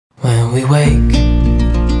we wake,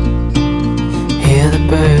 hear the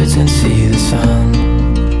birds and see the sun.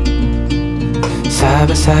 Side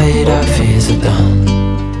by side our fears are done.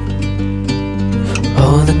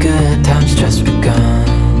 Oh, the good times just begun.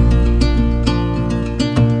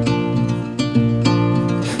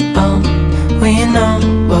 Oh, we know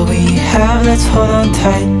what we have, let's hold on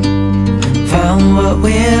tight. Found what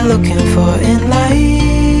we're looking for in life.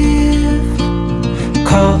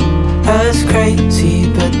 Call us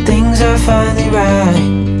crazy, but things are finally right.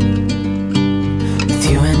 With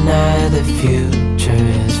you and I, the future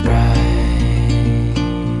is bright.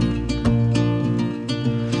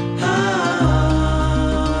 Oh,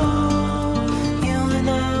 you and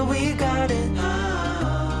I, we got it. Oh,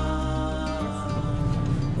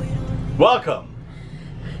 Welcome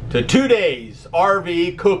to 2 days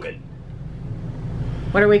RV cooking.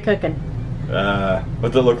 What are we cooking?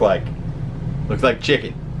 What's it look like? Looks like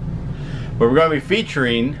chicken. But we're going to be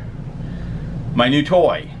featuring my new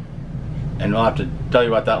toy, and we'll have to tell you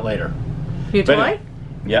about that later. New But toy? anyway,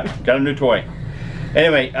 yeah, got a new toy.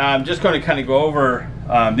 Anyway, I'm just going to kind of go over.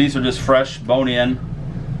 These are just fresh, bone-in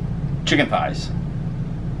chicken thighs.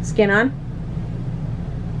 Skin on?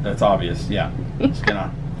 That's obvious, yeah. Skin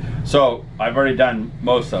on. So I've already done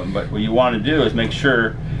most of them, but what you want to do is make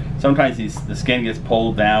sure. Sometimes the skin gets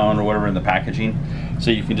pulled down or whatever in the packaging,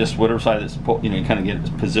 so you can just whatever side it's pulled, you kind of get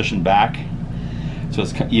it positioned back so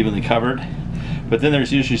it's evenly covered. But then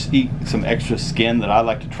there's usually some extra skin that I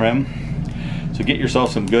like to trim. So get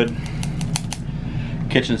yourself some good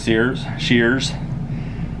kitchen shears,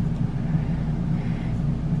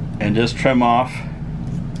 and just trim off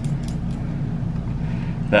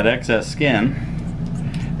that excess skin.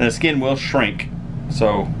 And the skin will shrink,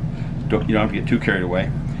 so you don't have to get too carried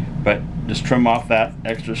away. But just trim off that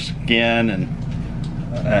extra skin and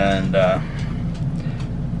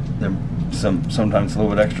sometimes a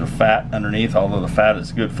little bit extra fat underneath. Although the fat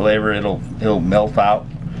is good flavor, it'll melt out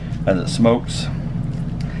as it smokes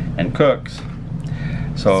and cooks.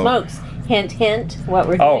 So Smokes. Hint, hint. What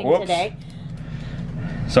we're doing today.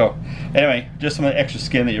 So anyway, just some extra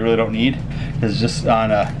skin that you really don't need, because just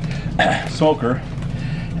on a smoker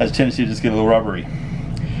has a tendency to just get a little rubbery.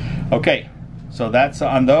 Okay. So that's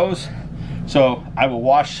on those. So I will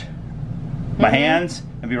wash my hands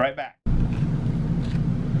and be right back.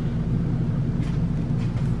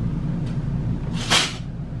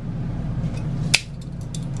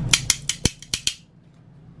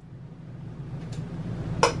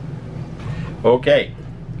 Okay,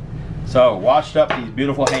 so washed up these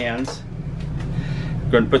beautiful hands. I'm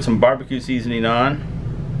going to put some barbecue seasoning on.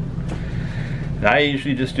 And I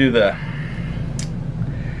usually just do the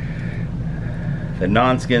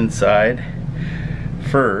non-skin side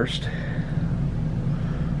first.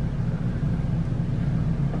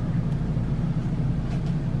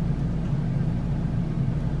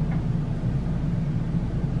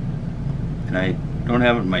 And I don't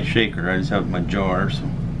have it in my shaker, I just have it in my jar, so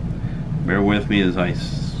bear with me as I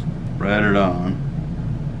spread it on.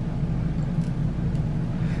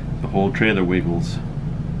 The whole trailer wiggles.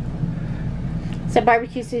 Is that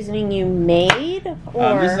barbecue seasoning you made?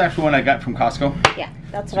 Or? This is actually one I got from Costco. Yeah,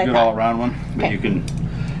 that's It's what a I good thought. all-around one, but Okay. you can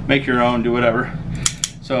make your own, do whatever.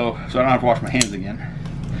 So I don't have to wash my hands again.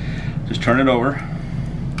 Just turn it over.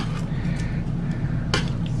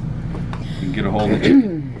 You can get a hold of the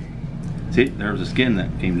chicken. See, there was a skin that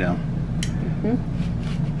came down.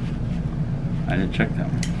 I didn't check that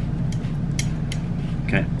one.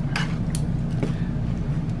 Okay.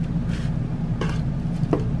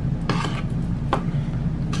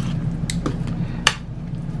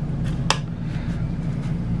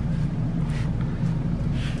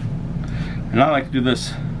 And I like to do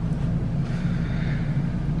this a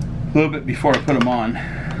little bit before I put them on,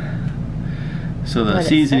 so the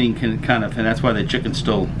seasoning can kind of, and that's why the chicken's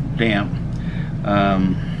still damp,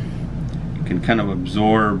 can kind of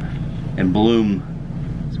absorb and bloom,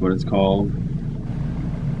 is what it's called,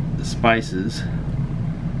 the spices.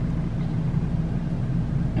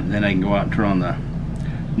 And then I can go out and turn on the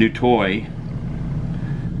new toy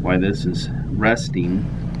while this is resting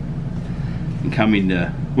and coming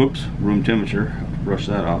to, whoops, room temperature. Brush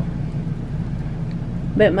that off.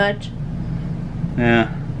 Bit much?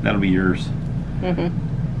 Yeah, that'll be yours.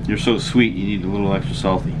 You're so sweet, you need a little extra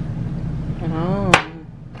salty. Oh.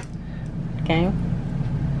 Okay.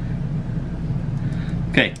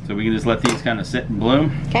 Okay, so we can just let these kind of sit and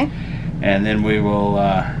bloom. Okay. And then we will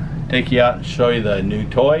take you out and show you the new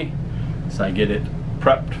toy, so I get it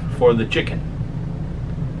prepped for the chicken.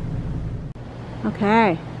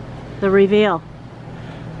 Okay. The reveal.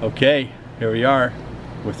 Okay, here we are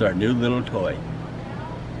with our new little toy.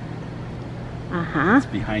 Uh-huh. It's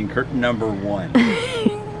behind curtain number 1.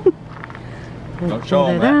 Don't show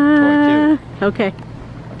them that. Toy 2. Okay.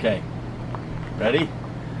 Okay. Ready?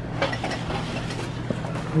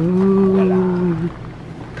 Ooh.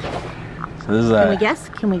 So this is Can we a guess?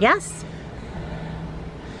 Can we guess?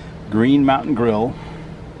 Green Mountain Grill,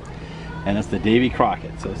 and it's the Davey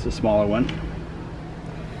Crockett, so it's a smaller one.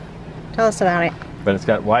 Tell us about it. But it's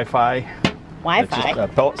got Wi-Fi. It's Wi-Fi. just a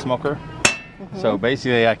pellet smoker. So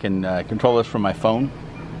basically I can control this from my phone.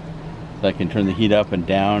 So I can turn the heat up and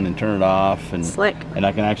down and turn it off. And, Slick. And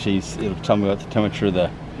I can actually, it'll tell me what the temperature of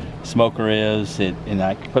the smoker is. And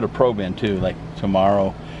I can put a probe in too, like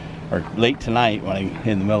tomorrow or late tonight when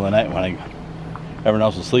in the middle of the night when everyone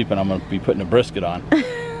else is sleeping, I'm going to be putting a brisket on.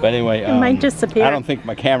 But anyway, It might disappear. I don't think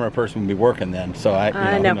my camera person will be working then, so you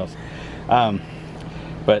know, who knows.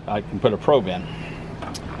 But I can put a probe in.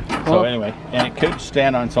 Cool. So anyway, and it could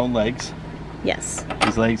stand on its own legs. Yes.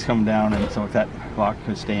 These legs come down, and so that lock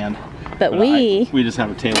could stand. But we just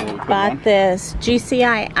have a table we put bought on. this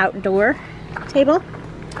GCI outdoor table.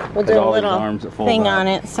 We'll do a all these little arms that fold thing out. on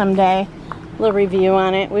it someday. A little review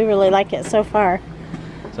on it. We really like it so far.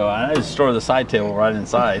 So I just store the side table right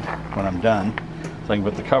inside when I'm done, so I can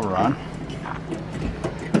put the cover on.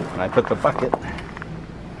 And I put the bucket,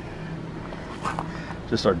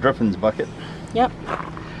 just our drippings bucket. Yep.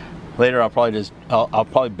 Later I'll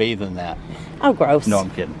probably bathe in that. Oh, gross. No,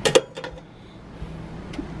 I'm kidding.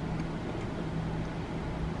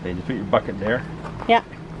 Okay, just put your bucket there. Yep.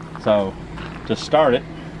 So to start it,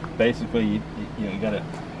 basically you got to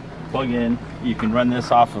plug in. You can run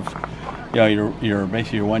this off of your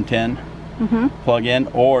basically your 110 plug in,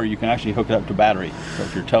 or you can actually hook it up to battery. So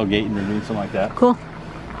if you're tailgating or doing something like that. Cool.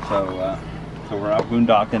 So we're out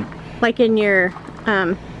boondocking. Like in your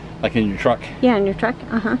Like in your truck. yeah, in your truck.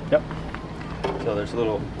 Yep. So there's a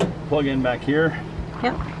little plug in back here.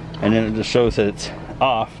 Yep. And then it just shows that it's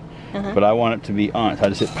off, but I want it to be on. So I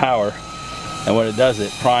just hit power, and what it does,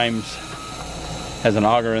 it primes, has an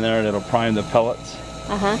auger in there that'll prime the pellets.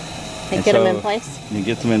 And get them in place. It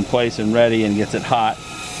gets them in place and ready and gets it hot.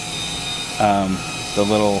 The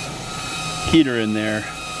little heater in there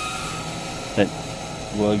that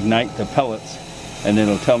will ignite the pellets, and then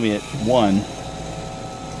it'll tell me at 1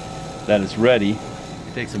 that it's ready.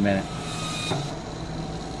 It takes a minute.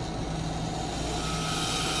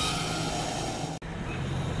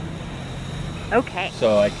 Okay.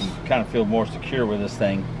 So I can kind of feel more secure with this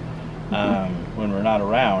thing when we're not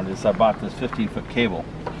around. Is I bought this 15-foot cable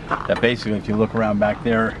that basically, if you look around back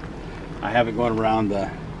there, I have it going around the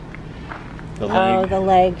leg. Oh, the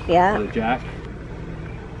leg, yeah. The jack.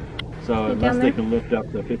 So unless they can lift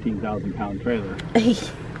up the 15,000-pound trailer.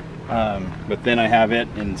 But then I have it,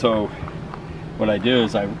 and so what I do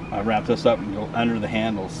is I wrap this up and go under the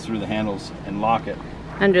handles, through the handles, and lock it.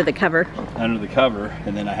 Under the cover. Under the cover,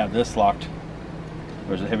 and then I have this locked.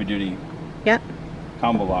 There's a heavy-duty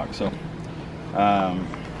combo lock, so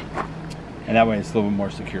and that way it's a little bit more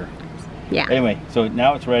secure. Yeah. Anyway, so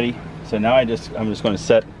now it's ready. So now I'm just going to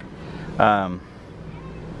set.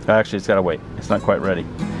 Actually, it's got to wait. It's not quite ready.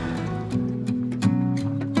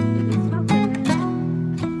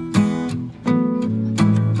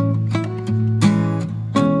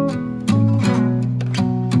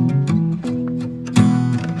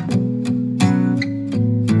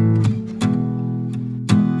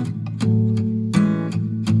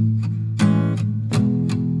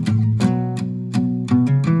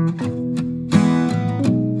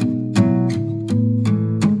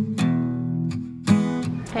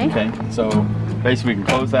 Okay, so basically we can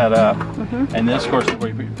close that up, and this, of course, is where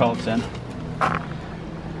you put your pellets in.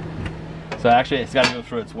 So actually it's got to go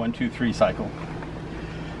through its 1, 2, 3 cycle.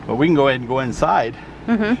 But we can go ahead and go inside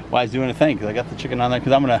while I was doing a thing, because I got the chicken on there,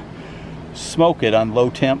 because I'm going to smoke it on low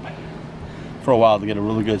temp for a while to get a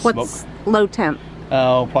really good smoke. What's low temp?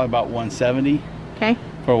 Oh, probably about 170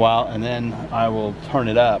 for a while, and then I will turn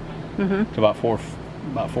it up to about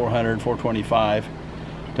 400, 425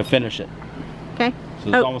 to finish it. Okay. So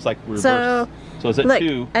it's almost like reverse. So it's at look,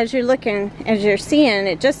 2. as you're seeing,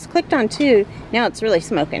 it just clicked on 2. Now it's really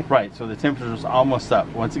smoking. Right. So the temperature's almost up.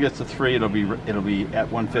 Once it gets to 3, it'll be at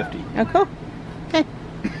 150. Oh, cool. Okay.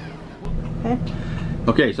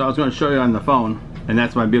 Okay. So I was going to show you on the phone, and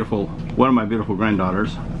that's one of my beautiful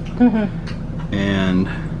granddaughters. And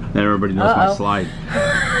then everybody knows my slide.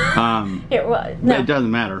 It doesn't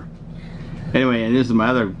matter. Anyway, and this is my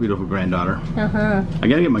other beautiful granddaughter. I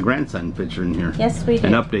gotta get my grandson picture in here. Yes, we do.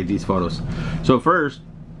 And update these photos. So first,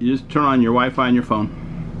 you just turn on your Wi-Fi on your phone.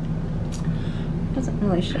 Doesn't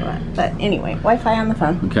really show it, but anyway, Wi-Fi on the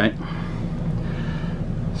phone. Okay.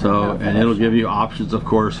 So, and it'll give you options, of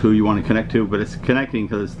course, who you want to connect to, but it's connecting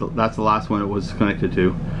because that's the last one it was connected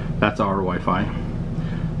to. That's our Wi-Fi.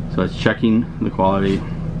 So it's checking the quality.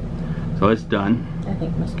 So it's done. I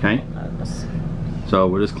think Mr. Okay. So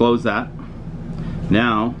we'll just close that.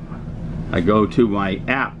 Now I go to my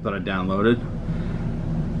app that I downloaded.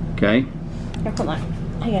 Okay. Here, hold on.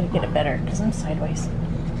 I gotta get it better because I'm sideways.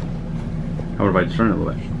 How about if I just turn it a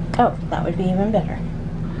little bit? Oh, that would be even better.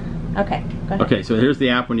 Okay, go ahead. Okay, so here's the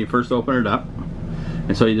app when you first open it up,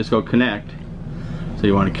 and so you just go connect. So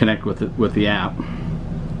you want to connect with the app,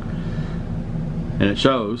 and it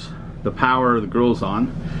shows the power of the grill's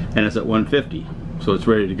on, and it's at 150, so it's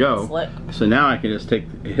ready to go. Slick. So now I can just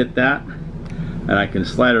hit that, and I can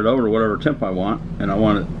slide it over to whatever temp I want, and I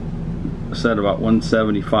want it set about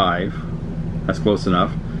 175. That's close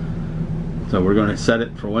enough. So we're going to set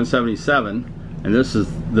it for 177, and this is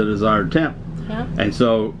the desired temp. Yeah. And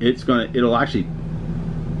so it'll actually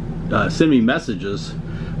send me messages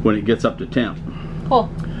when it gets up to temp. Cool.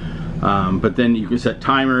 But then you can set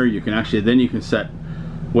timer. You can actually you can set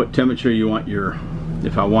what temperature you want your.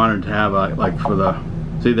 If I wanted to have like for the,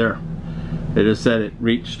 see there, it just said it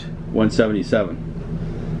reached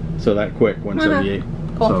 177. So that quick, 178.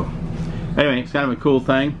 Cool. So anyway, it's kind of a cool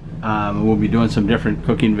thing. We'll be doing some different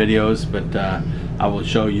cooking videos, but I will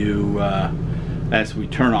show you as we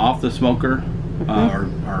turn off the smoker. Or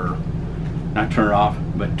not turn it off,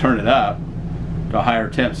 but turn it up to a higher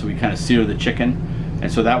temp, so we kind of sear the chicken,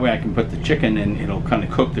 and so that way I can put the chicken in, it'll kind of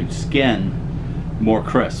cook the skin more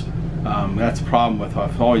crisp. That's the problem with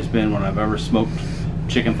I've always been when I've ever smoked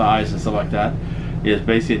chicken thighs and stuff like that, is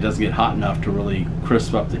basically it doesn't get hot enough to really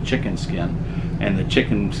crisp up the chicken skin, and the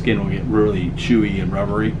chicken skin will get really chewy and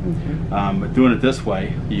rubbery. But doing it this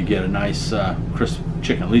way, you get a nice crisp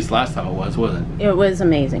chicken. At least last time it wasn't it? It was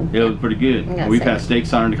amazing. It was pretty good. We've had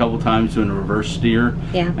steaks on it a couple times doing a reverse steer.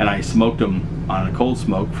 Yeah. And I smoked them on a cold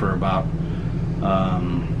smoke for about,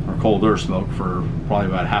 or colder smoke for probably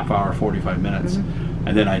about a half hour, 45 minutes.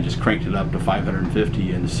 And then I just cranked it up to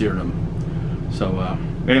 550 and seared them. So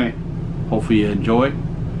anyway, hopefully you enjoy.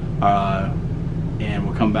 And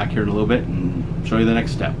we'll come back here in a little bit and show you the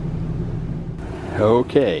next step.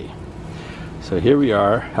 Okay, so here we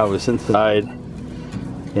are. I was inside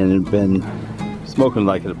and been smoking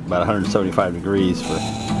like at about 175 degrees for,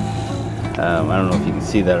 I don't know if you can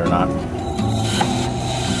see that or not.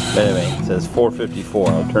 But anyway, it says 454.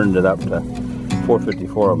 I turned it up to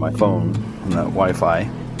 454 on my phone on that Wi-Fi.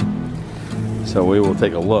 So we will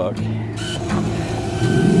take a look.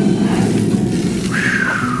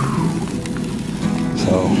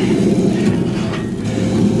 So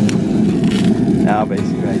now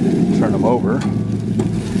basically I turn them over.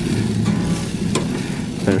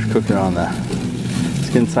 Finish cooking on the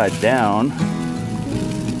skin side down.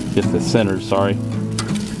 Get the center, sorry.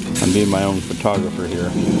 I'm being my own photographer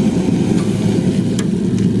here.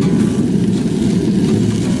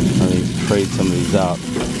 Let me trade some of these out.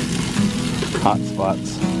 Hot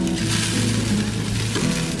spots.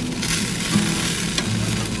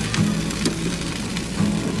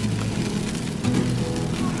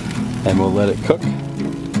 And we'll let it cook a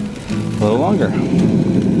little longer.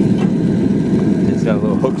 It's got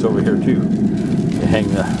little hooks over here too to hang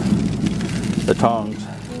the tongs.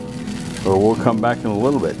 So we'll come back in a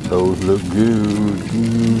little bit. Those look good,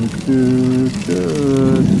 good, good,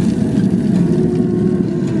 good.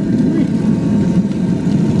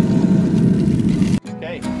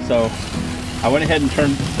 Okay, so I went ahead and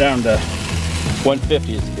turned it down to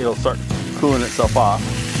 150. It'll start cooling itself off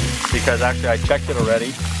because actually I checked it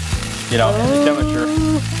already. You know, and the temperature,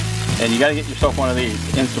 and you got to get yourself one of these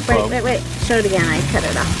Instaprobe. Wait, show it again. I cut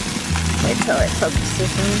it off. Wait till it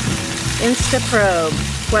focuses in. Instaprobe.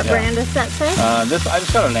 What brand does that say? This I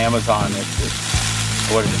just got it on Amazon.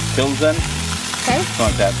 It's what is it? Pilsen? Okay.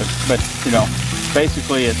 Something like that. But you know,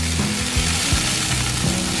 basically it's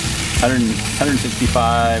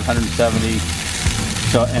 165, 170.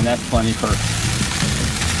 So, and that's plenty for.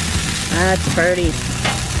 That's pretty.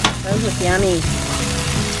 Those look yummy.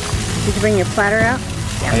 Did you bring your platter out?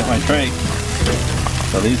 Yeah. I got my tray.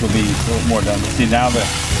 So these will be a little more done. See now that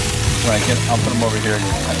when I get, I'll put them over here and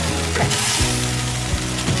just kind of. Okay.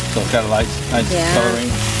 So it's got a nice coloring.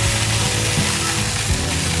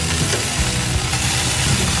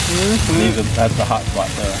 That's the hot spot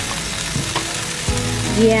there.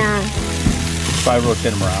 Yeah. So I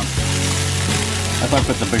rotate them around. That's why I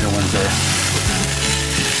put the bigger ones there.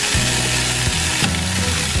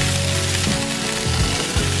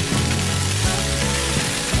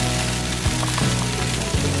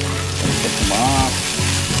 Get them off.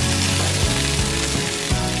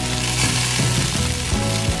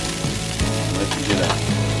 Let you get a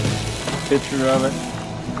picture of it.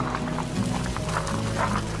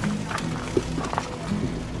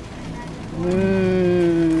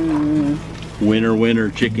 Mmm. Winner, winner,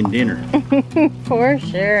 chicken dinner. For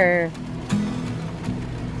sure.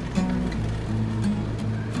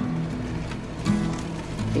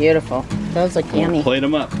 Beautiful. Those look yummy. We'll plate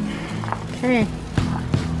them up. Okay.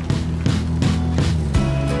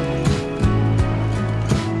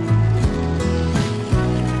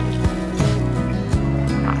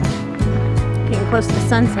 Getting close to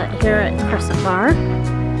sunset here at Crescent Bar.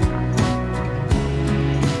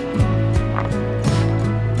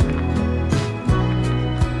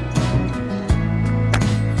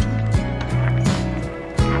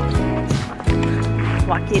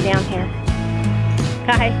 Walk you down here.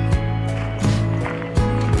 Hi.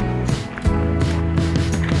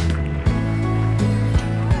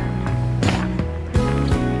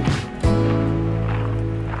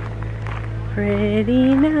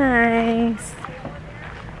 Pretty nice.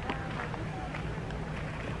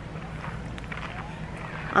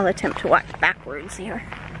 I'll attempt to walk backwards here.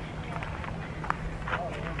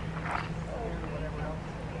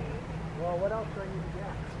 Well, what else do I need to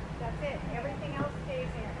get? That's it. Everything else stays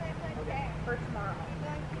in. Okay. For tomorrow.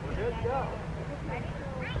 We're good to go.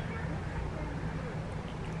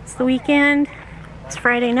 It's the weekend. It's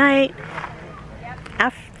Friday night.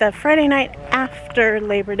 The Friday night after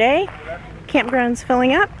Labor Day. Campground's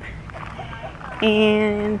filling up.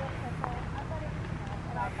 And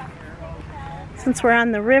since we're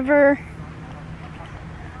on the river,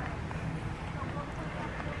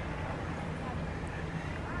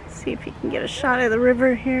 see if you can get a shot of the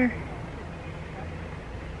river here.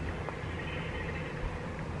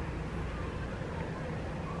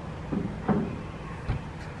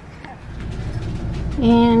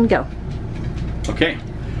 And go. Okay,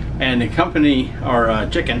 and to accompany our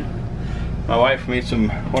chicken, my wife made some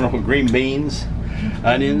wonderful green beans,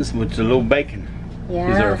 onions, with a little bacon. Yeah.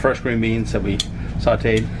 These are fresh green beans that we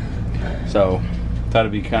sauteed. So thought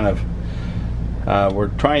it'd be kind of, we're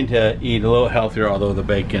trying to eat a little healthier, although the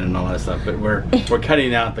bacon and all that stuff, but we're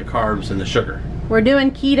cutting out the carbs and the sugar. We're doing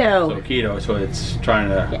keto. So keto, so it's trying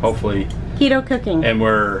to hopefully Keto cooking. And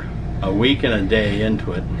we're a week and a day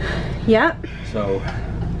into it. Yep. So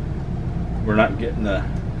we're not getting the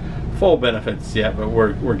full benefits yet, but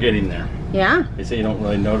we're getting there. Yeah. They say you don't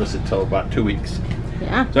really notice it till about 2 weeks.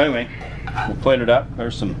 Yeah. So anyway, we'll plate it up.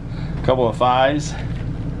 There's a couple of thighs.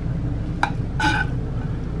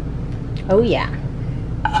 Oh yeah.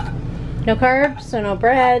 No carbs, so no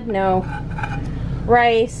bread, no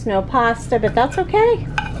rice, no pasta, but that's okay.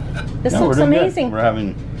 This looks we're doing amazing. Good. We're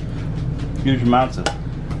having huge amounts of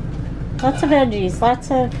lots of veggies,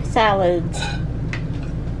 lots of salads.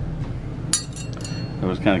 It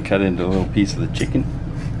was kind of cut into a little piece of the chicken.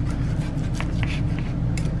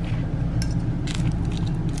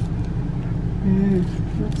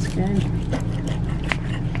 Looks good.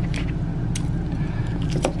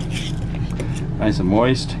 Nice and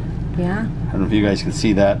moist. Yeah. I don't know if you guys can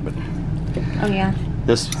see that, but Oh yeah.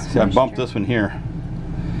 this I bumped this one here,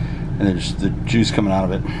 and there's the juice coming out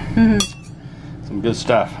of it. Some good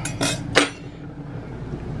stuff.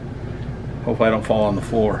 Hope I don't fall on the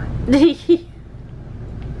floor.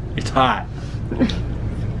 It's hot.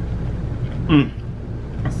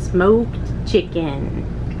 Smoked chicken.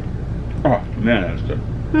 Oh man, that's good.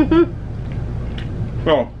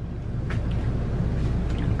 So,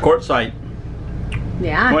 Quartzsite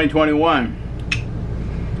Yeah. 2021.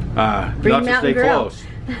 Green Nuts to Mountain stay Grill. close.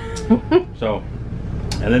 So,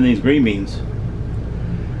 and then these green beans.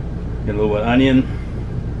 Get a little bit of onion.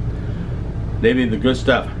 Maybe the good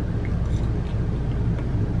stuff.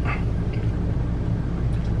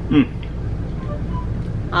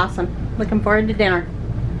 Awesome. Looking forward to dinner.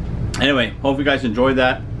 Anyway, hope you guys enjoyed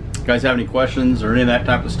that. If you guys have any questions or any of that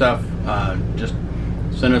type of stuff, just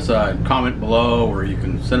send us a comment below, or you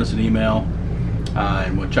can send us an email,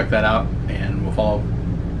 and we'll check that out and we'll follow.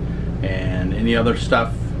 And any other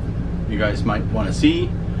stuff you guys might want to see,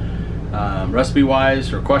 recipe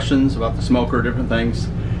wise, or questions about the smoker, different things,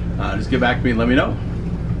 just get back to me and let me know.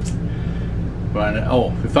 But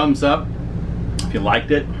oh, the thumbs up if you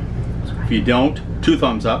liked it. If you don't, 2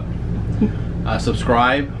 thumbs up.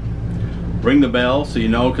 Subscribe, ring the bell so you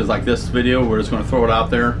know, because like this video, we're just going to throw it out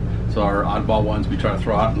there. So our oddball ones we try to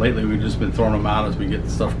throw out, and lately we've just been throwing them out as we get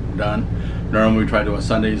stuff done. Normally we try to do it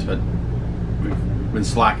Sundays, but we've been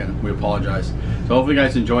slacking. We apologize. So hopefully you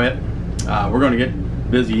guys enjoy it. We're going to get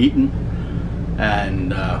busy eating,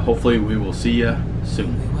 and hopefully we will see you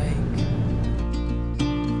soon. We wake,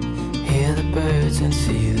 hear the birds and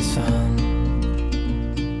see the sun.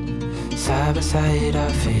 Side by side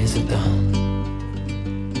our fears are done.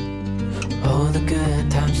 Oh, the good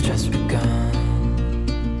times just begun.